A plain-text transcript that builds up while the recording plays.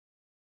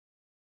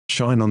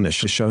Shine on the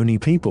Shoshone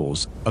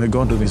peoples, O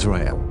God of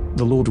Israel.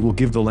 The Lord will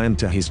give the land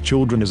to his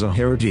children as a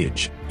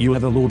heritage. You are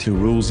the Lord who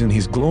rules in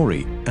his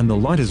glory, and the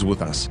light is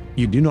with us.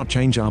 You do not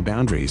change our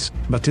boundaries,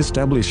 but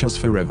establish us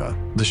forever.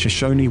 The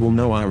Shoshone will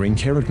know our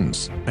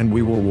inheritance, and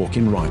we will walk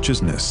in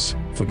righteousness.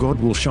 For God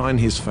will shine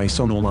his face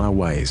on all our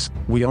ways.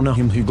 We honor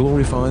him who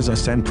glorifies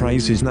us and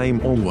praise his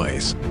name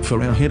always.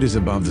 For our head is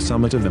above the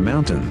summit of the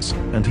mountains,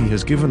 and he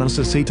has given us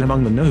a seat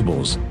among the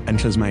nobles, and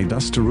has made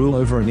us to rule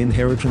over an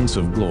inheritance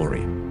of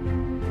glory.